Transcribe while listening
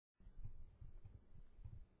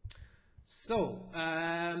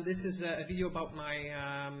This is a video about my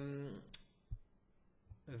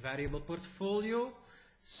variable portfolio.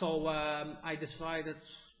 I decided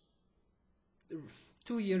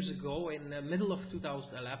 2 years ago, in the middle of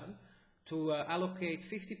 2011, to allocate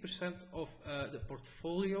 50% of the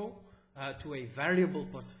portfolio to a variable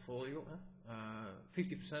portfolio,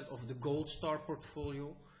 50% of the Gold Star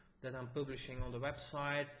portfolio that I'm publishing on the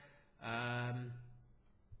website,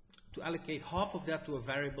 to allocate half of that to a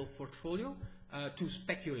variable portfolio to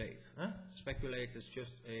speculate. Speculate is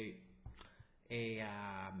just a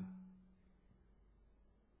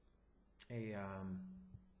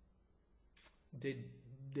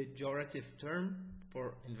derogative term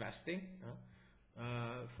for investing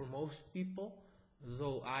for most people.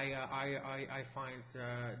 So I find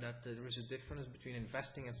that there is a difference between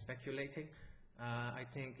investing and speculating. I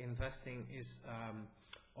think investing is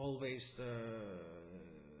always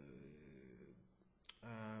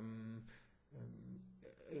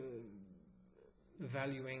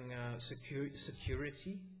valuing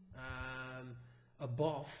security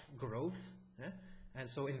above growth, and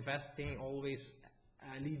so investing always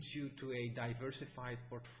leads you to a diversified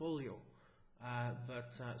portfolio,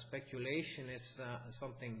 but speculation is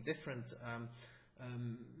something different.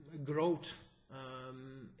 Growth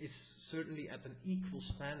is certainly at an equal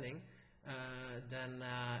standing than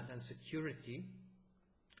security,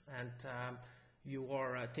 and you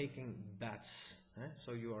are taking bets.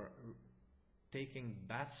 So you are taking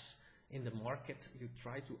bets in the market. You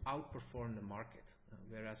try to outperform the market,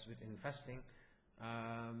 whereas with investing,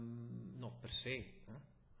 not per se.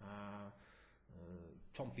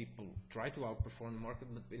 Some people try to outperform the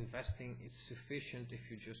market, but investing is sufficient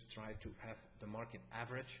if you just try to have the market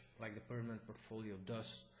average, like the permanent portfolio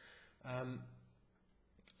does.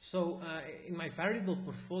 In my variable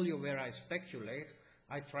portfolio, where I speculate,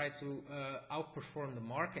 I try to outperform the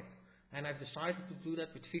market, and I've decided to do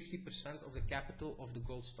that with 50% of the capital of the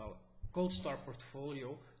Gold Star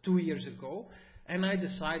portfolio 2 years ago, and I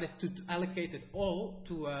decided to allocate it all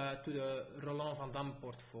to the Roland van Damme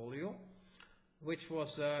portfolio, which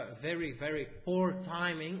was very, very poor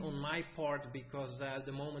timing on my part, because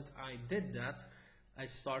the moment I did that, I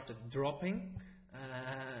started dropping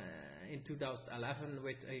in 2011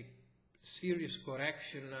 with a serious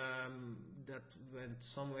correction that went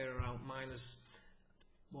somewhere around minus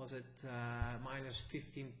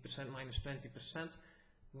 15%, minus 20%,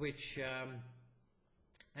 which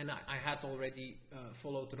and I had already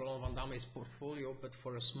followed Roland van Damme's portfolio, but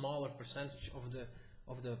for a smaller percentage of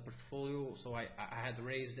the portfolio. So I had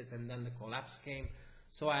raised it, and then the collapse came.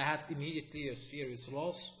 So I had immediately a serious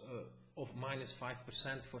loss of minus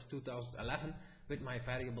 5% for 2011 with my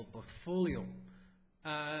variable portfolio.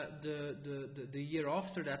 The year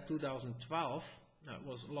after that, 2012,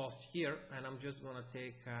 was last year, and I'm just gonna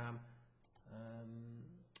take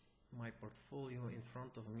my portfolio in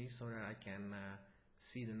front of me so that I can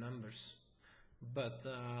see the numbers. But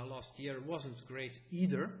last year wasn't great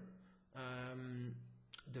either.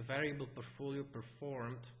 The variable portfolio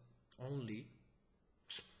performed only,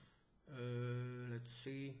 let's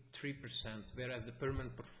see, 3%, whereas the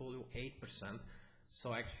permanent portfolio 8%.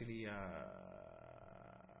 So actually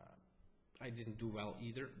I didn't do well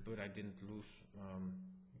either, but I didn't lose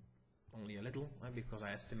only a little, because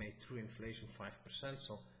I estimate true inflation 5%,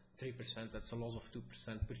 so 3%, that's a loss of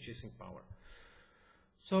 2% purchasing power.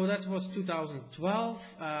 So that was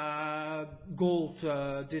 2012. Gold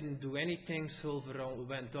didn't do anything. Silver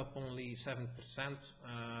went up only 7%.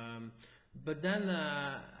 But then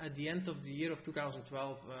at the end of the year of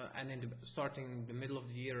 2012, and starting the middle of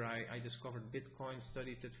the year, I discovered Bitcoin,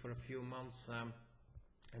 studied it for a few months,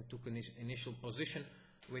 and took an initial position,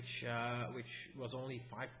 which was only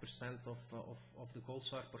 5% of the Gold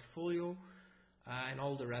Star portfolio, and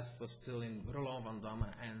all the rest was still in Roland van Damme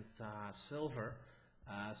and silver.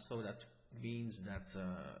 So that means that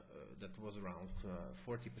that was around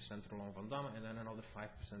 40% Roland van Damme, and then another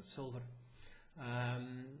 5% silver.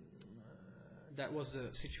 That was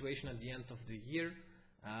the situation at the end of the year.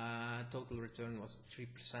 Total return was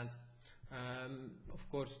 3%. Of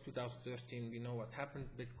course, 2013, we know what happened.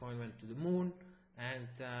 Bitcoin went to the moon, and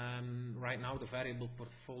right now the variable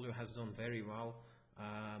portfolio has done very well,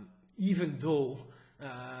 even though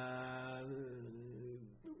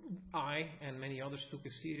I and many others took a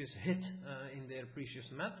serious hit in their precious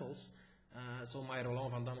metals. So my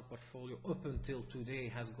Roland van Damme portfolio up until today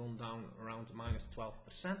has gone down around minus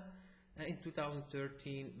 12%. In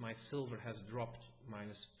 2013, my silver has dropped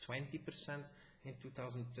minus 20% in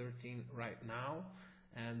 2013 right now,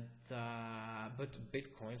 and but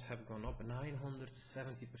Bitcoins have gone up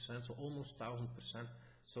 970%, so almost 1000%.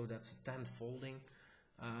 So that's a tenfolding.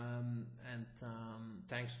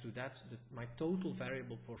 Thanks to that, my total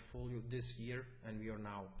variable portfolio this year, and we are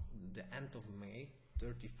now the end of May,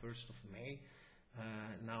 31st of May,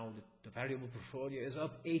 now the variable portfolio is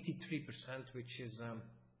up 83%, which is a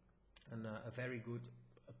very good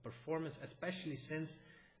performance, especially since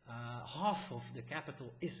half of the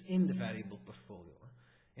capital is in the variable portfolio.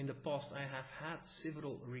 In the past, I have had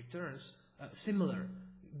several returns, similar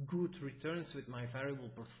good returns with my variable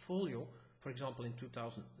portfolio. For example, in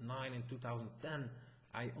 2009 and 2010,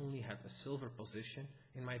 I only had a silver position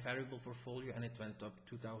in my variable portfolio, and it went up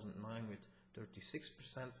 2009 with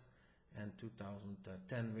 36% and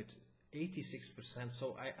 2010 with 86%.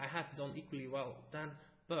 So I have done equally well then,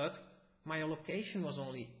 but my allocation was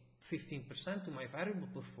only 15% to my variable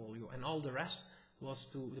portfolio, and all the rest was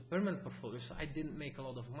to the permanent portfolio, so I didn't make a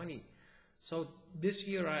lot of money. So this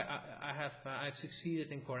year I've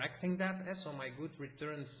succeeded in correcting that, so my good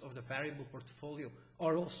returns of the variable portfolio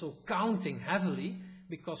are also counting heavily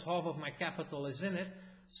because half of my capital is in it.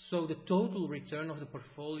 So the total return of the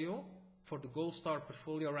portfolio for the Gold Star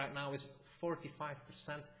portfolio right now is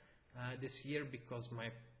 45% this year, because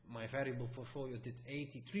my variable portfolio did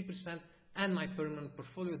 83% and my permanent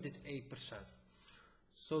portfolio did 8%.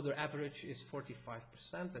 So the average is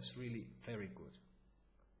 45%. That's really very good.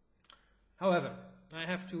 However, I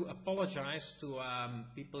have to apologize to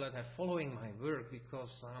people that are following my work,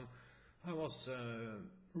 because I was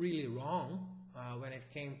really wrong when it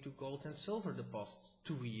came to gold and silver the past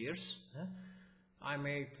 2 years. I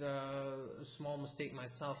made a small mistake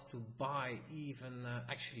myself to buy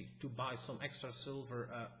actually to buy some extra silver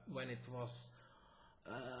when it was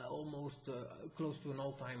almost close to an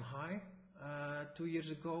all-time high 2 years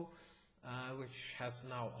ago, which has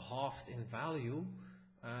now halved in value.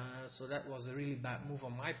 So that was a really bad move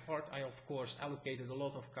on my part. I of course allocated a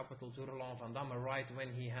lot of capital to Roland van Damme right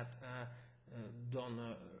when he had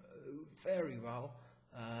done very well,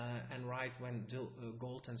 and right when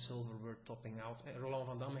gold and silver were topping out. Roland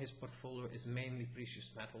van Damme, his portfolio is mainly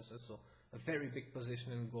precious metals, so a very big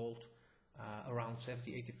position in gold, around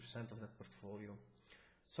 70–80% of that portfolio.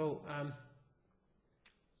 So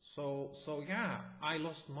so yeah, I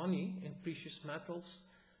lost money in precious metals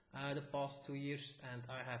the past 2 years, and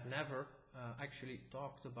I have never actually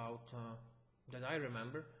talked about, that I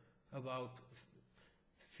remember, about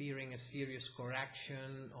fearing a serious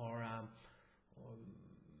correction, or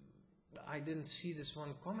I didn't see this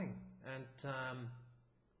one coming, and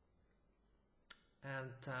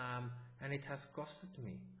it has costed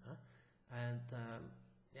me,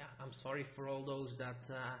 yeah, I'm sorry for all those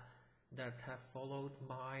that have followed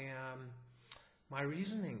my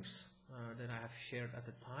reasonings that I have shared at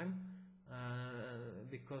the time,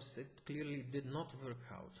 because it clearly did not work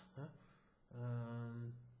out.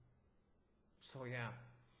 So yeah,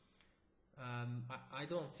 I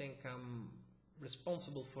don't think I'm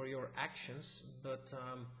responsible for your actions, but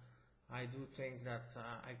I do think that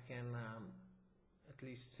I can at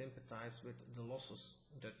least sympathize with the losses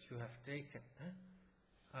that you have taken.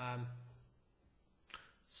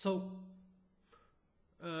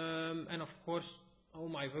 And of course, all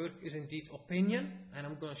my work is indeed opinion, and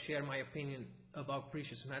I'm going to share my opinion about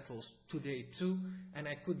precious metals today too, and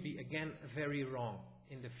I could be again very wrong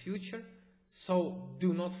in the future. So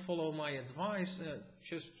do not follow my advice,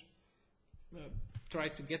 just try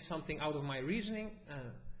to get something out of my reasoning,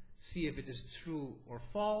 see if it is true or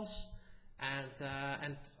false, and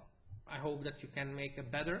I hope that you can make a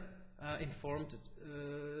better informed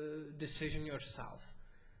decision yourself.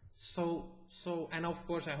 And of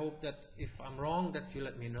course I hope that if I'm wrong, that you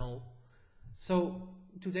let me know. So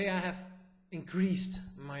today I have increased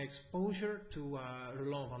my exposure to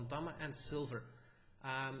Roland van Damme and silver.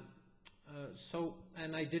 And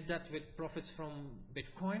I did that with profits from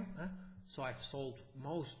Bitcoin. So I've sold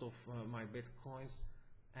most of my Bitcoins,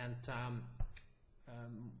 and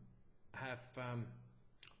have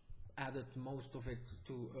added most of it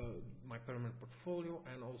to my permanent portfolio,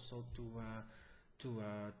 and also to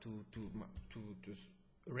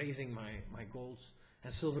raising my golds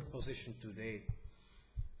and silver position today.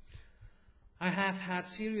 I have had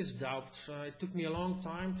serious doubts. It took me a long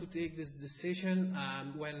time to take this decision.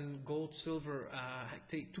 When gold, silver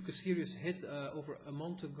took a serious hit over a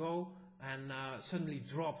month ago, and suddenly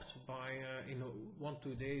dropped by in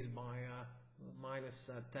 1–2 days by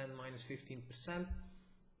minus 10, minus 15%.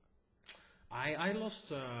 I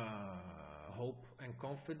lost hope and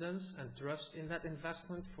confidence and trust in that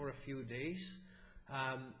investment for a few days.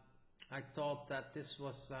 I thought that this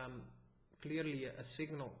was clearly a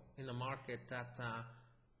signal in the market that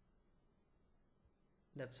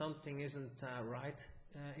that something isn't right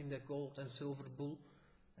in the gold and silver bull,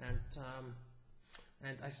 and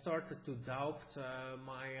and I started to doubt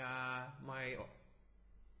my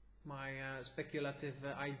speculative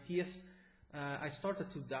ideas. I started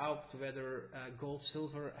to doubt whether gold,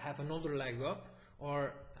 silver have another leg up,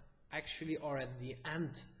 or actually are at the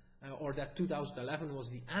end, or that 2011 was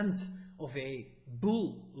the end of a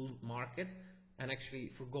bull market. And actually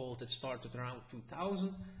for gold it started around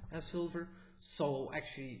 2000 and silver. So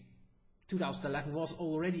actually 2011 was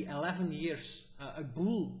already 11 years a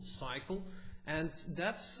bull cycle, and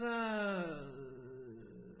that's a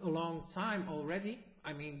long time already.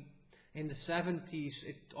 I mean, in the 70s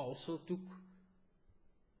it also took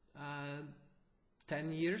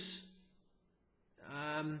 10 years,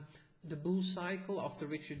 the bull cycle, after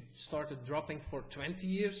which it started dropping for 20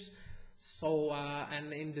 years. So,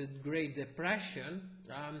 and in the Great Depression,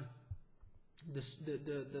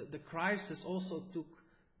 the crisis also took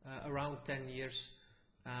around 10 years.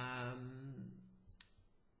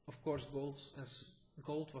 Of course, gold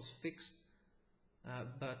was fixed,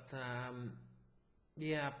 but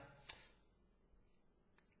yeah.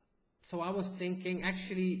 So I was thinking,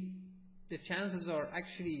 actually, the chances are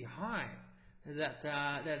actually high that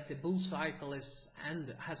that the bull cycle has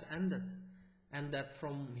ended. And that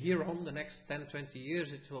from here on, the next 10-20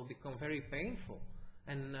 years, it will become very painful.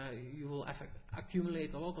 And you will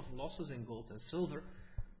accumulate a lot of losses in gold and silver.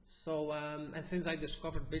 So, and since I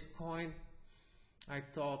discovered Bitcoin, I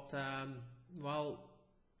thought, well,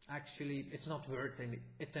 actually, it's not worth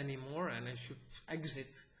it anymore, and I should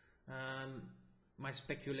exit my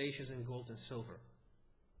speculations in gold and silver.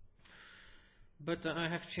 But I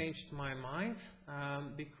have changed my mind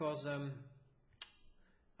because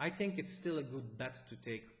I think it's still a good bet to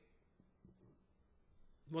take.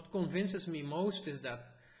 What convinces me most is that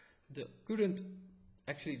the current,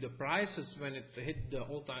 actually the prices when it hit the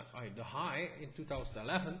all-time the high in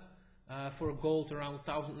 2011, for gold around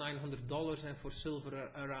 $1,900 and for silver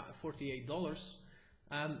around $48,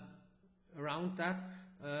 around that,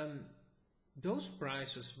 those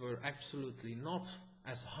prices were absolutely not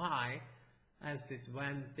as high as it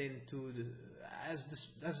went into the as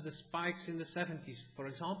the spikes in the 70s, for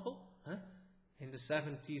example. In the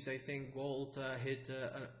 70s, I think gold hit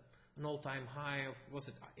an all-time high of, was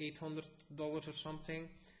it $800 or something,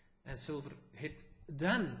 and silver hit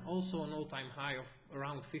then also an all-time high of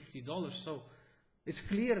around $50. So it's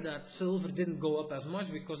clear that silver didn't go up as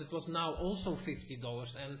much because it was now also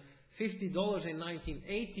 $50, and $50 in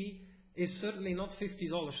 1980 is certainly not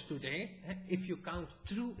 $50 today. If you count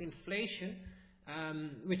true inflation,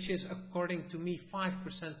 which is, according to me,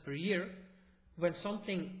 5% per year, when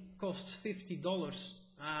something costs $50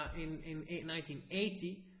 in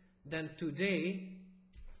 1980, then today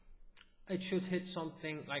it should hit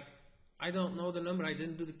something like, I don't know the number, I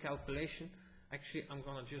didn't do the calculation. Actually, I'm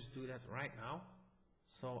gonna just do that right now.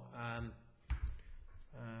 So,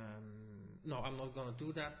 no, I'm not gonna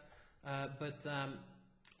do that. But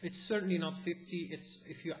it's certainly not 50. It's,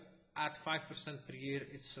 if you add 5% per year,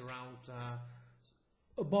 it's around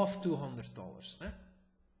above $200.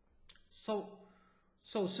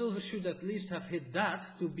 So silver should at least have hit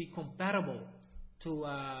that to be comparable to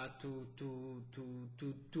a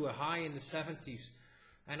high in the 70s.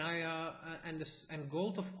 And and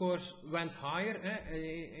gold, of course, went higher.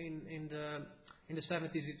 In the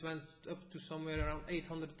 70s, it went up to somewhere around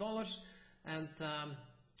 $800, and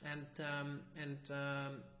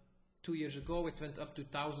 2 years ago it went up to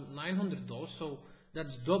 $1,900. So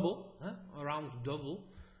that's double, around double.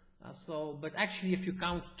 But actually, if you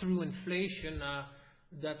count true inflation,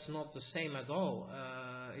 that's not the same at all.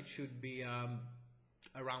 It should be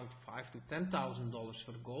around $5,000 to $10,000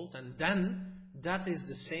 for gold, and then that is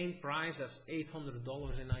the same price as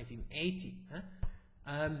 $800 in 1980.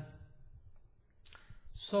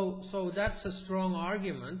 So that's a strong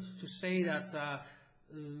argument to say that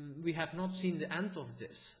we have not seen the end of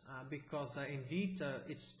this, because indeed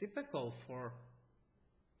it's typical for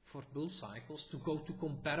bull cycles to go to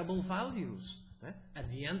comparable values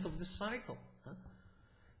at the end of the cycle.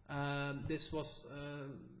 This was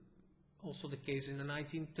also the case in the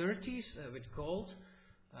 1930s with gold.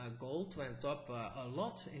 Gold went up a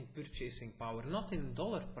lot in purchasing power, not in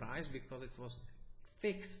dollar price because it was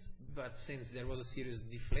fixed, but since there was a serious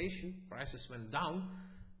deflation, prices went down,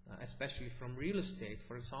 especially from real estate,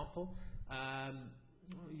 for example.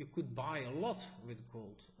 You could buy a lot with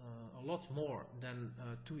gold, a lot more than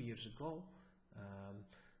 2 years ago.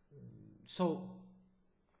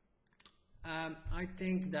 I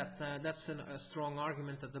think that that's a strong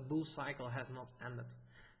argument that the bull cycle has not ended.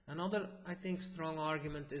 Another, I think, strong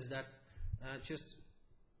argument is that just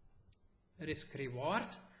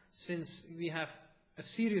risk-reward, since we have a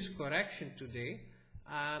serious correction today,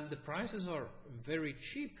 the prices are very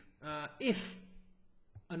cheap if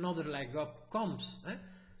another leg up comes.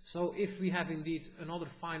 So if we have indeed another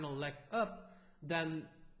final leg up, then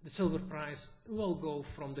the silver price will go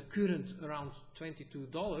from the current around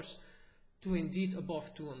 $22 to indeed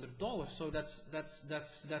above $200. So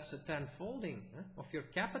that's a tenfolding of your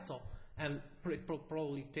capital, and it will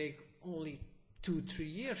probably take only 2-3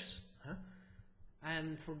 years.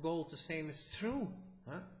 And for gold the same is true.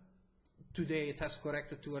 Today it has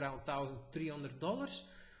corrected to around $1,300.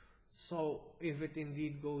 So if it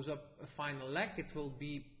indeed goes up a final leg, it will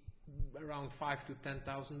be around $5,000 to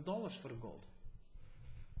 $10,000 for gold.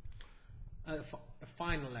 A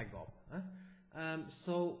final leg up.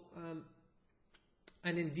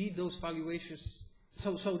 And indeed those valuations,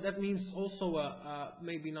 so that means also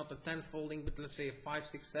maybe not a tenfolding, but let's say a 5,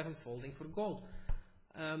 6, 7 folding for gold.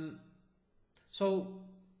 So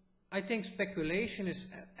I think speculation is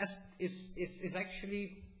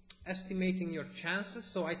actually estimating your chances.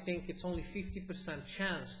 So I think it's only 50%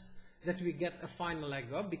 chance that we get a final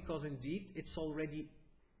leg up, because indeed it's already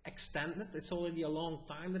extended. It's already a long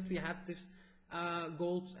time that we had this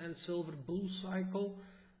gold and silver bull cycle,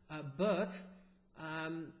 but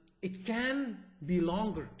it can be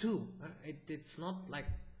longer too. It's not like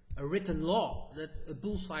a written law that a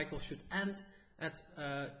bull cycle should end at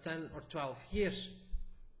 10 or 12 years.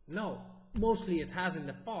 No, mostly it has in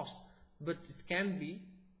the past, but it can be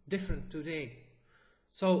different today.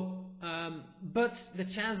 So, but the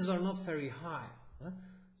chances are not very high.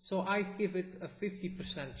 So I give it a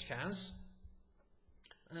 50% chance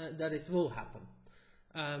that it will happen.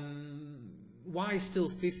 Why still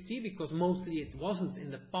 50? Because mostly it wasn't in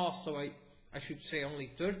the past, so I should say only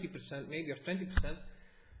 30%, maybe, or 20%.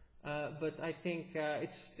 But I think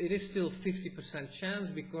it is still 50% chance,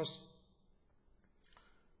 because,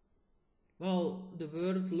 well, the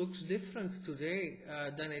world looks different today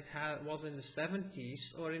than it was in the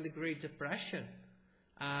 70s or in the Great Depression.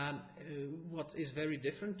 What is very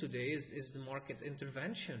different today is the market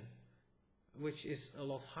intervention, which is a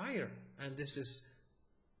lot higher, and this is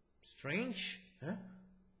strange.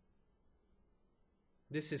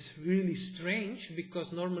 This is really strange,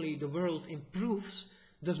 because normally the world improves,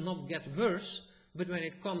 does not get worse, but when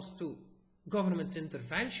it comes to government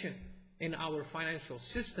intervention in our financial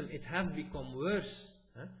system, it has become worse.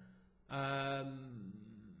 The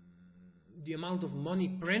amount of money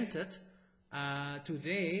printed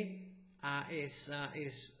today is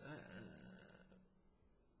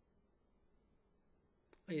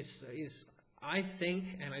I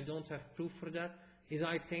think, and I don't have proof for that, is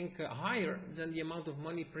I think higher than the amount of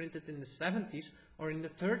money printed in the 70s or in the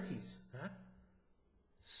 30s.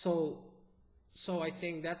 So I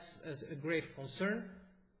think that's a grave concern,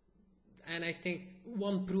 and I think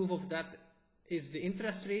one proof of that is the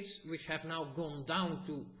interest rates, which have now gone down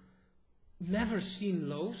to never seen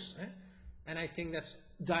lows, and I think that's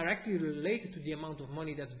directly related to the amount of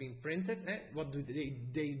money that's being printed. What do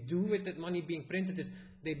they do with that money being printed is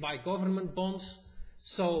they buy government bonds,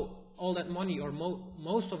 so all that money, or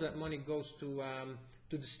most of that money, goes to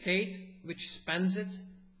the state, which spends it,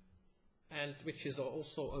 and which is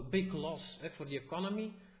also a big loss for the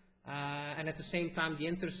economy. And at the same time, the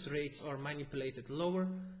interest rates are manipulated lower,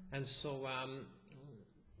 and so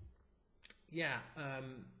yeah,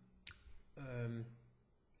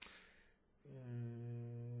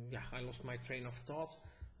 I lost my train of thought,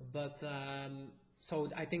 but so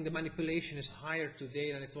I think the manipulation is higher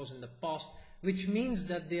today than it was in the past, which means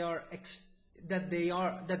that the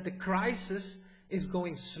crisis is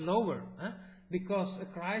going slower, because a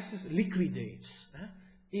crisis liquidates.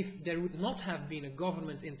 If there would not have been a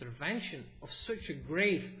government intervention of such a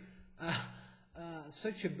grave,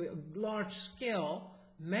 such a large scale,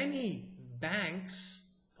 many banks,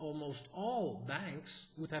 almost all banks,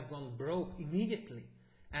 would have gone broke immediately,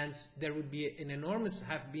 and there would be an enormous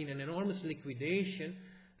liquidation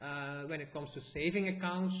when it comes to saving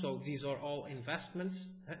accounts. So these are all investments,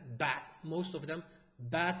 most of them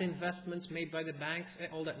bad investments made by the banks.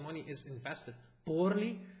 All that money is invested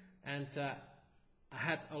poorly, and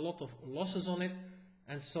had a lot of losses on it,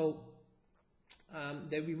 and so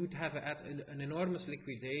that we would have an enormous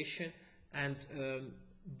liquidation and an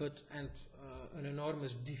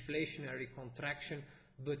enormous deflationary contraction.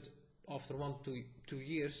 But after 1 to 2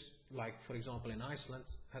 years, like for example in Iceland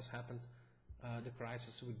has happened, the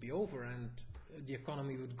crisis would be over and the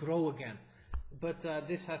economy would grow again. But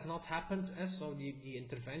this has not happened, so the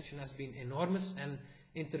intervention has been enormous. And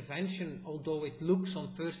intervention, although it looks on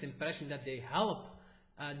first impression that they help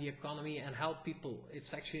the economy and help people,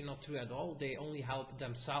 it's actually not true at all. They only help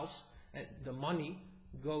themselves. The money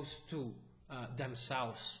goes to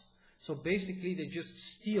themselves. So basically they just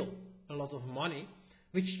steal a lot of money,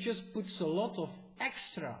 which just puts a lot of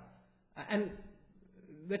extra, and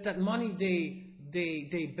with that money they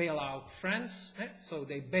bail out France, so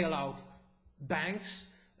they bail out banks,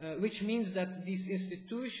 which means that these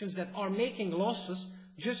institutions that are making losses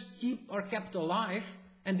just keep our capital alive,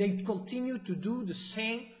 and they continue to do the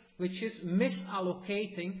same, which is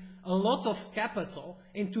misallocating a lot of capital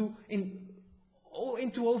into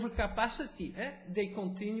overcapacity. They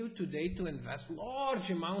continue today to invest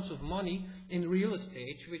large amounts of money in real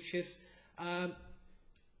estate, which has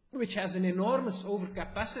an enormous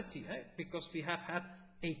overcapacity, because we have had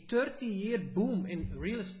a 30-year boom in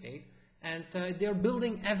real estate, and they're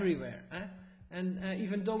building everywhere. And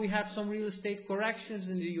even though we had some real estate corrections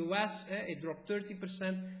in the US, it dropped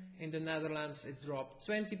 30%, in the Netherlands it dropped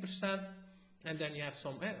 20%, and then you have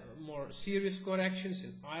some more serious corrections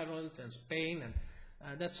in Ireland and Spain, and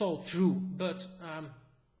that's all true. But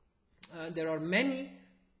there are many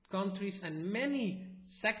countries and many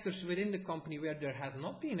sectors within the company where there has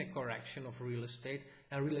not been a correction of real estate,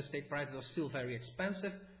 and real estate prices are still very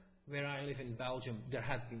expensive. Where I live in Belgium, there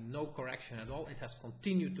has been no correction at all. It has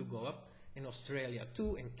continued to go up. In Australia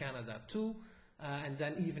too, in Canada too, and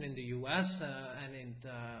then even in the US, and in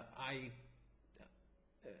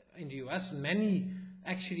the US,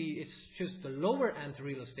 actually it's just the lower end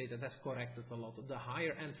real estate that has corrected a lot. The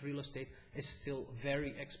higher end real estate is still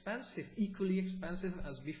very expensive, equally expensive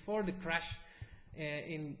as before the crash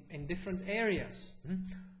in different areas.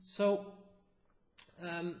 So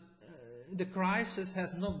the crisis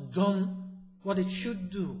has not done what it should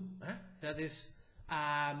do. That is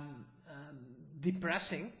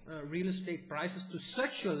depressing real estate prices to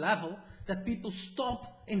such a level that people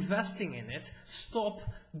stop investing in it, stop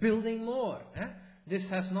building more. This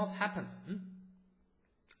has not happened.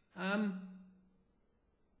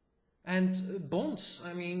 And bonds,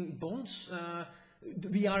 I mean, bonds,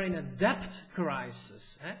 we are in a debt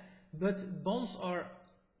crisis, but bonds are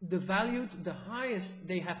devalued the highest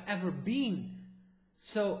they have ever been.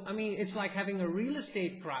 So, I mean, it's like having a real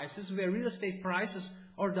estate crisis where real estate prices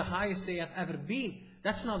are the highest they have ever been.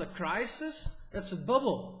 That's not a crisis, that's a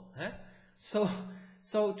bubble. So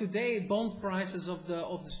today bond prices of the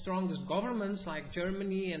strongest governments like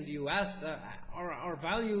Germany and the US are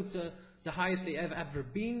valued the highest they have ever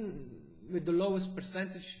been, with the lowest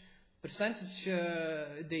percentage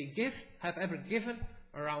they have ever given,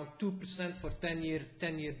 around 2% for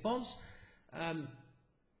 10-year bonds.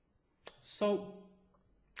 So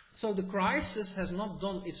the crisis has not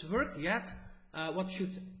done its work yet. What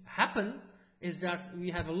should happen is that we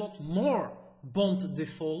have a lot more bond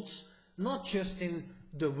defaults, not just in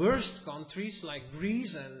the worst countries like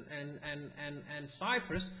Greece and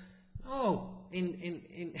Cyprus. No,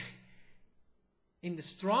 in the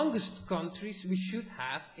strongest countries we should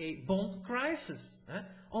have a bond crisis.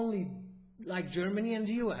 Only like Germany and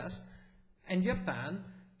the US and Japan,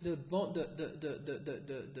 the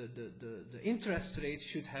interest rates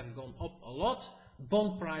should have gone up a lot.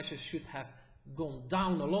 Bond prices should have gone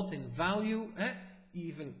down a lot in value,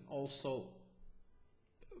 even also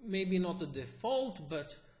maybe not a default,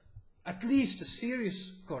 but at least a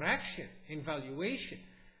serious correction in valuation.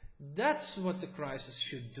 That's what the crisis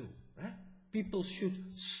should do. People should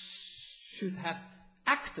have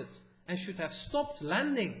acted and should have stopped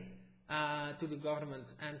lending to the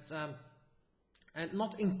government and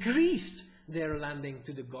not increased their lending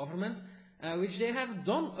to the government, which they have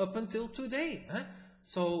done up until today.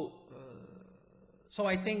 So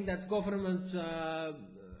I think that government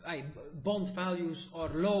bond values are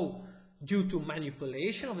low due to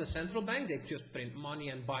manipulation of the central bank. They just print money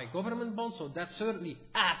and buy government bonds, so that certainly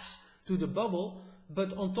adds to the bubble.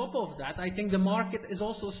 But on top of that, I think the market is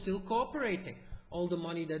also still cooperating. All the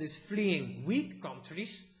money that is fleeing weak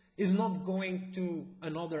countries is not going to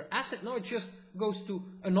another asset. No, it just goes to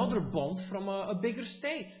another bond from a bigger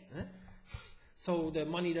state. So the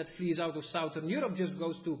money that flees out of Southern Europe just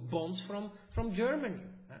goes to bonds from Germany,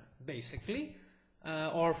 basically,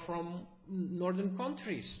 or from northern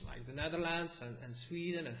countries like the Netherlands and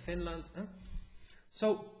Sweden and Finland.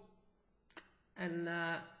 So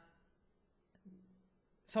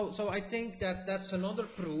I think that that's another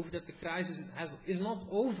proof that the crisis is not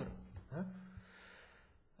over.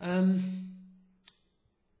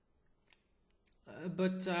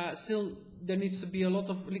 But still, there needs to be a lot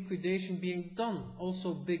of liquidation being done.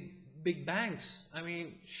 Also, big banks. I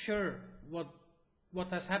mean, sure,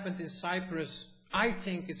 what has happened in Cyprus, I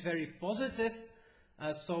think it's very positive.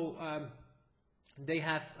 They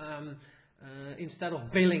have, instead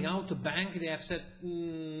of bailing out the bank, they have said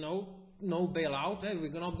no bailout.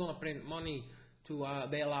 We're not going to print money to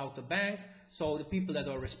bail out the bank. So the people that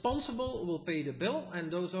are responsible will pay the bill,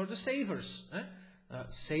 and those are the savers.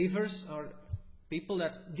 Savers are people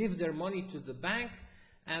that give their money to the bank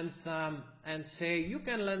and say, you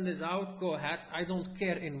can lend it out, go ahead, I don't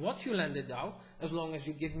care in what you lend it out, as long as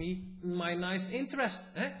you give me my nice interest.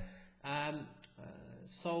 And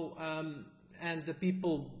the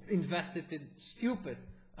people invested in stupid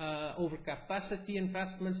overcapacity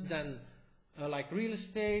investments, then like real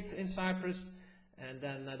estate in Cyprus, and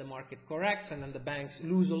then the market corrects, and then the banks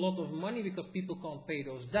lose a lot of money because people can't pay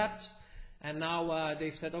those debts. And now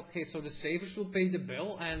they've said, okay, so the savers will pay the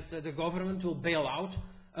bill, and the government will bail out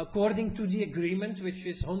according to the agreement, which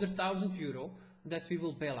is 100,000 euro that we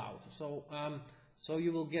will bail out. So, so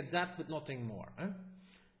you will get that, but nothing more.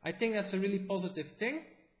 I think that's a really positive thing.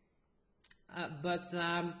 But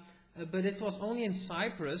it was only in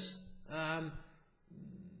Cyprus,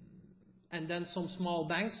 and then some small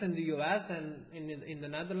banks in the US and in the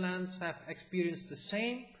Netherlands have experienced the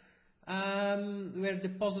same, where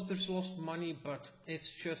depositors lost money, but it's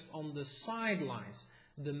just on the sidelines.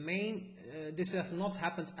 The main, this has not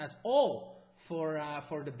happened at all for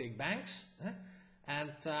the big banks,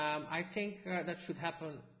 and I think that should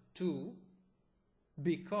happen too,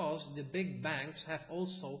 because the big banks have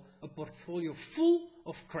also a portfolio full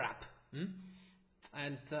of crap,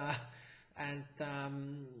 and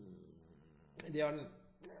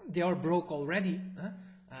they are broke already,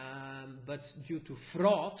 but due to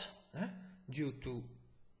fraud, due to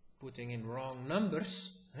putting in wrong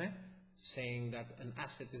numbers, saying that an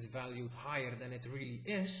asset is valued higher than it really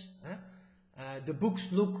is, the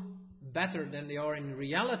books look better than they are in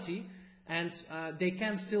reality, and they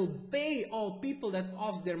can still pay all people that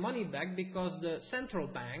ask their money back because the central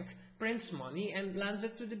bank prints money and lends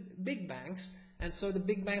it to the big banks, and so the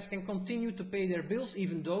big banks can continue to pay their bills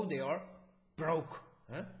even though they are broke.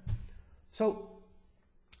 So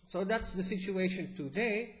that's the situation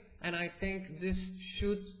today, and I think this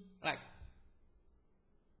should, like,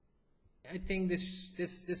 I think this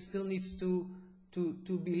still needs to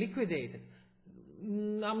be liquidated.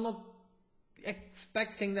 I'm not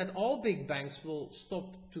expecting that all big banks will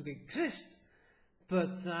stop to exist,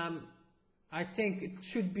 but I think it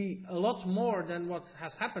should be a lot more than what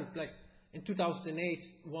has happened. Like in 2008,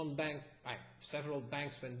 several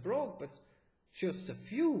banks went broke, but just a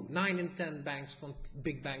few, 9 in 10 banks,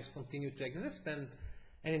 big banks, continue to exist. And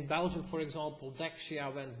in Belgium, for example,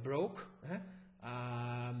 Dexia went broke.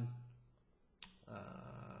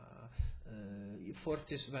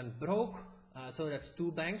 Fortis went broke. So that's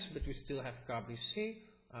 2 banks, but we still have KBC,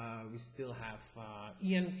 we still have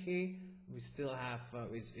ING, we still have,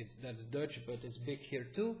 that's Dutch, but it's big here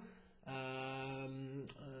too.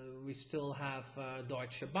 We still have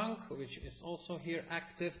Deutsche Bank, which is also here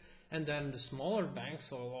active, and then the smaller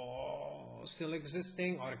banks are still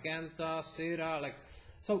existing, Argenta, Sera, like,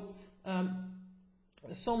 so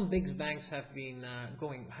some big banks have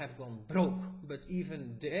gone broke, but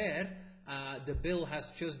even there, the bill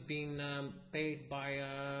has just been paid by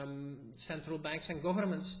central banks and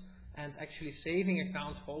governments, and actually saving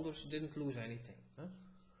account holders didn't lose anything.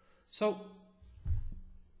 So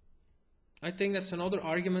I think that's another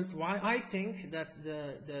argument why I think that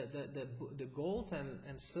the gold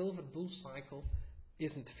and silver bull cycle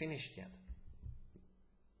isn't finished yet.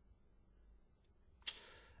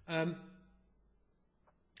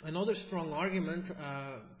 Another strong argument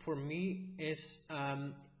for me is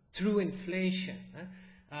true inflation.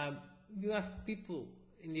 You have people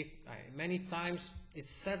many times it's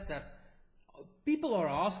said that people are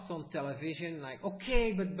asked on television, like,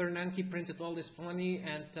 okay, but Bernanke printed all this money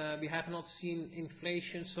and we have not seen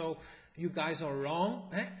inflation, so you guys are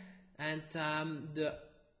wrong. And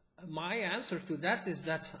my answer to that is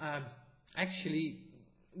that actually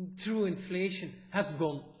true inflation has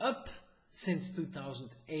gone up since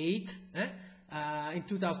 2008. In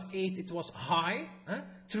 2008 it was high,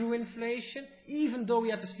 true inflation. Even though we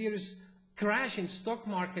had a serious crash in stock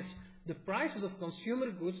markets, the prices of consumer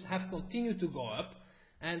goods have continued to go up,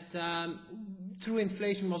 and true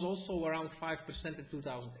inflation was also around 5% in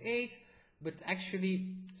 2008, but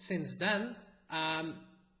actually since then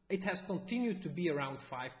it has continued to be around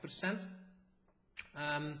 5%,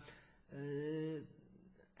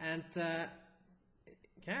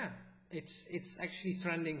 yeah, it's actually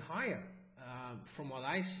trending higher from what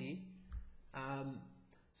I see.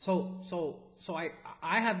 So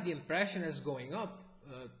I have the impression it's going up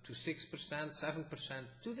to 6%, 7%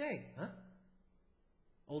 today.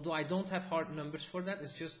 Although I don't have hard numbers for that,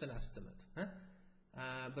 it's just an estimate.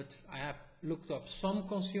 But I have looked up some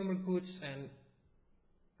consumer goods, and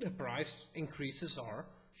the price increases are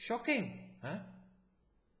shocking.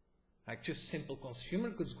 like just simple consumer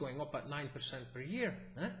goods going up at 9% per year.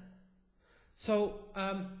 So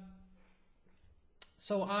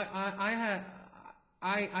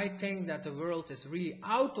I think that the world is really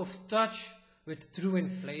out of touch with true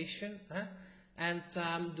inflation, and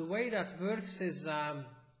the way that works is I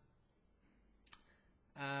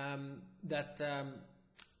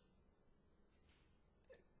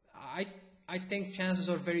think chances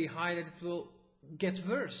are very high that it will get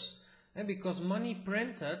worse, because money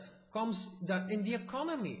printed comes in the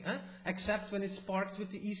economy, except when it's parked with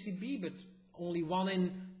the ECB, but only 1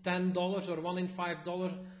 in $10 or 1 in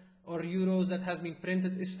 $5 or euros that has been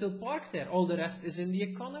printed is still parked there. All the rest is in the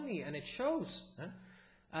economy, and it shows.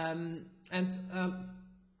 But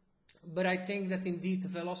I think that indeed the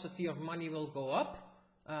velocity of money will go up.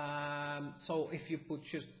 So if people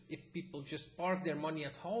just park their money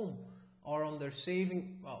at home or on their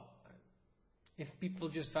saving, well, if people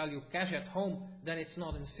just value cash at home, then it's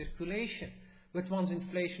not in circulation. But once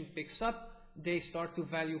inflation picks up, they start to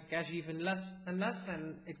value cash even less and less,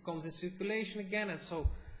 and it comes in circulation again, and so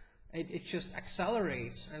it just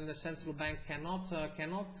accelerates, and the central bank cannot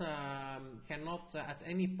at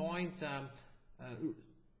any point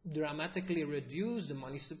dramatically reduce the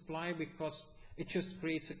money supply, because it just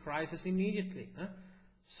creates a crisis immediately.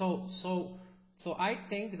 So I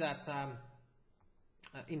think that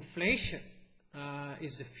inflation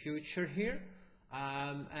is the future here,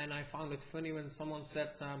 and I found it funny when someone said,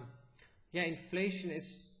 yeah, inflation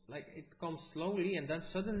is like, it comes slowly and then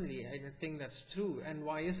suddenly. I think that's true. And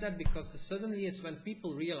why is that? Because the suddenly is when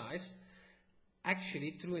people realize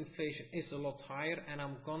actually true inflation is a lot higher, and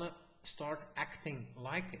I'm gonna start acting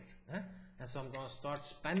like it, and so I'm gonna start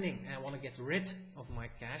spending, and I want to get rid of my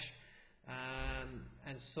cash,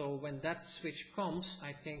 and so when that switch comes,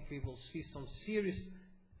 I think we will see some serious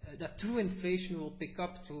that true inflation will pick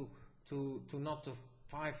up to not to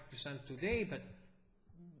 5% today, but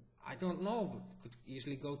I don't know, it could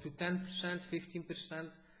easily go to 10%,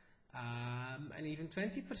 15%, and even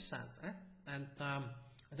 20%. And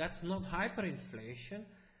that's not hyperinflation,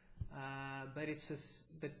 but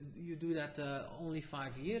but you do that only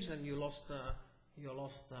 5 years, and you lost a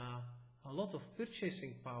lot of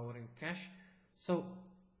purchasing power in cash. So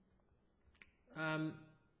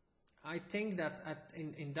I think that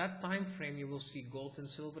in that time frame you will see gold and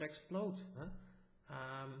silver explode.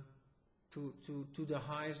 To the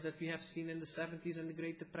highs that we have seen in the 70s and the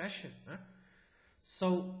Great Depression.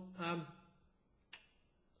 So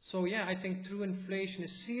yeah, I think true inflation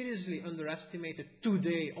is seriously underestimated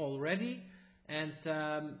today already, and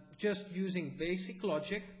just using basic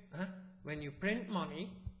logic, when you print money,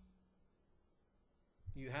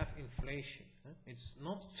 you have inflation. It's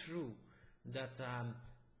not true that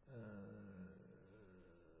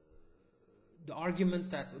the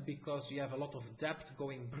argument that because you have a lot of debt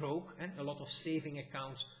going broke, and a lot of saving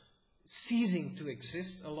accounts ceasing to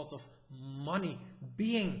exist, a lot of money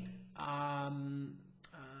being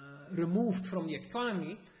removed from the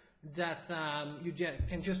economy, that you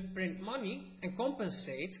can just print money and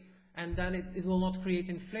compensate, and then it will not create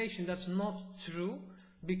inflation. That's not true,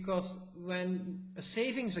 because when a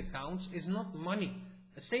savings account is not money,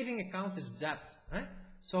 a saving account is debt.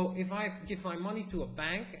 So if I give my money to a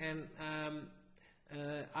bank, and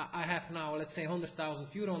I have now, let's say,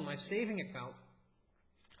 100,000 euro on my saving account,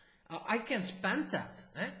 I can spend that.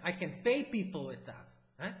 I can pay people with that.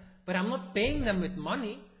 But I'm not paying them with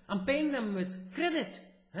money, I'm paying them with credit.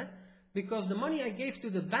 Because the money I gave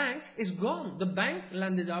to the bank is gone. The bank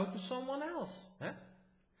lent it out to someone else.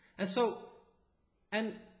 And so,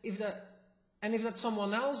 and if that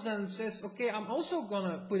someone else then says, okay, I'm also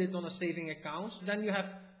gonna put it on a saving account, then you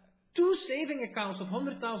have two saving accounts of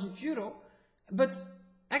 100,000 euro, but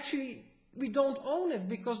actually we don't own it,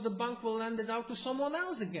 because the bank will lend it out to someone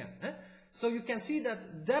else again. So you can see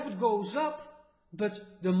that debt goes up, but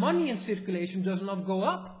the money in circulation does not go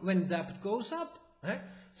up when debt goes up.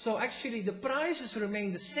 So actually the prices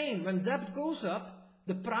remain the same. When debt goes up,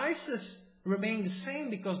 the prices remain the same,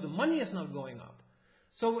 because the money is not going up.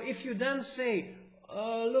 So if you then say,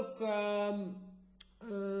 look,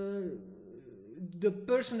 the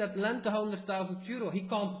person that lent the 100,000 euro, he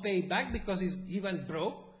can't pay back because he went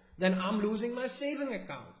broke, then I'm losing my saving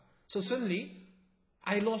account. So suddenly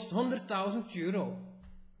I lost 100,000 euro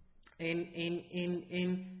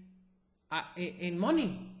in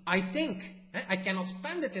money. I think I cannot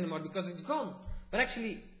spend it anymore because it's gone. But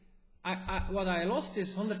actually, what I lost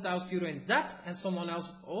is 100,000 euro in debt, and someone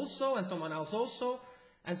else also, and someone else also.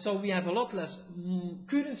 And so we have a lot less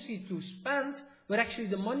currency to spend, but actually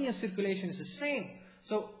the money in circulation is the same.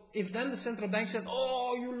 So if then the central bank said,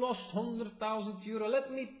 oh, you lost 100,000 euro,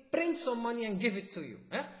 let me print some money and give it to you.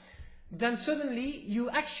 then suddenly you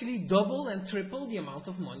actually double and triple the amount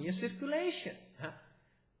of money in circulation.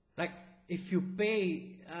 Like if you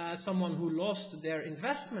pay someone who lost their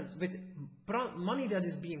investment with money that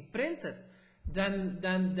is being printed,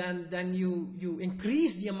 then you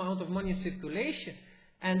increase the amount of money in circulation,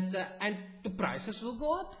 and the prices will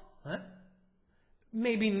go up.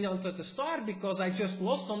 Maybe not at the start, because I just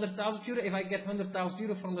lost 100,000 euro. If I get 100,000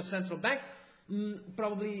 euro from the central bank,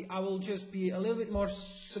 probably I will just be a little bit more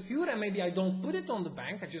secure, and maybe I don't put it on the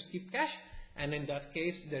bank, I just keep cash, and in that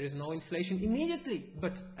case there is no inflation immediately.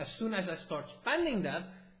 But as soon as I start spending that,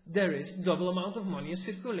 there is double amount of money in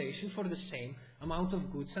circulation for the same amount of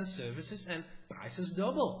goods and services, and prices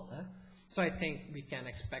double. So I think we can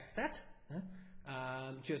expect that,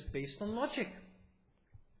 just based on logic.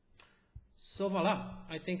 So voila,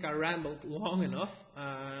 I think I rambled long enough.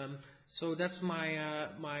 So that's my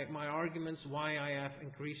my arguments why I have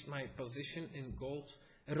increased my position in gold,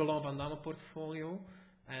 Roland van Damme portfolio,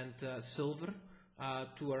 and silver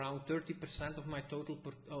to around 30% of my total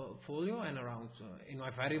portfolio, and around in my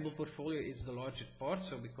variable portfolio is the largest part.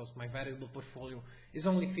 So because my variable portfolio is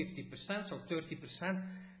only 50%, so 30%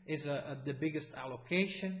 is the biggest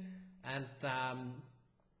allocation, and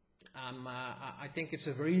I think it's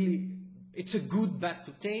a good bet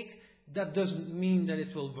to take. That doesn't mean that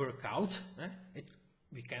it will work out. It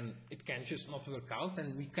can just not work out,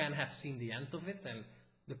 and we can have seen the end of it, and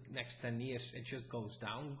the next 10 years it just goes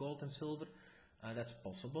down, gold and silver. That's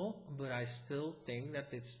possible, but I still think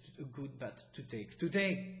that it's a good bet to take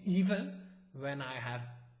today, even when I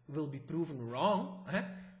will be proven wrong.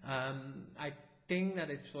 I think that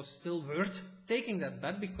it was still worth taking that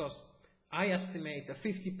bet, because I estimate a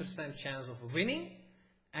 50% chance of winning,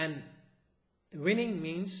 and winning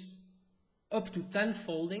means up to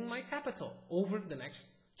 10-folding my capital over the next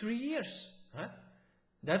 3 years.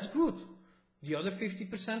 That's good. The other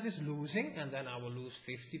 50% is losing, and then I will lose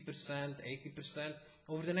 50%, 80%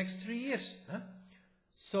 over the next 3 years.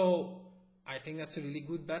 So I think that's a really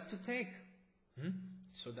good bet to take.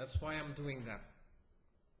 So that's why I'm doing that.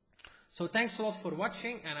 So thanks a lot for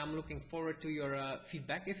watching, and I'm looking forward to your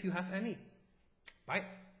feedback if you have any. Bye.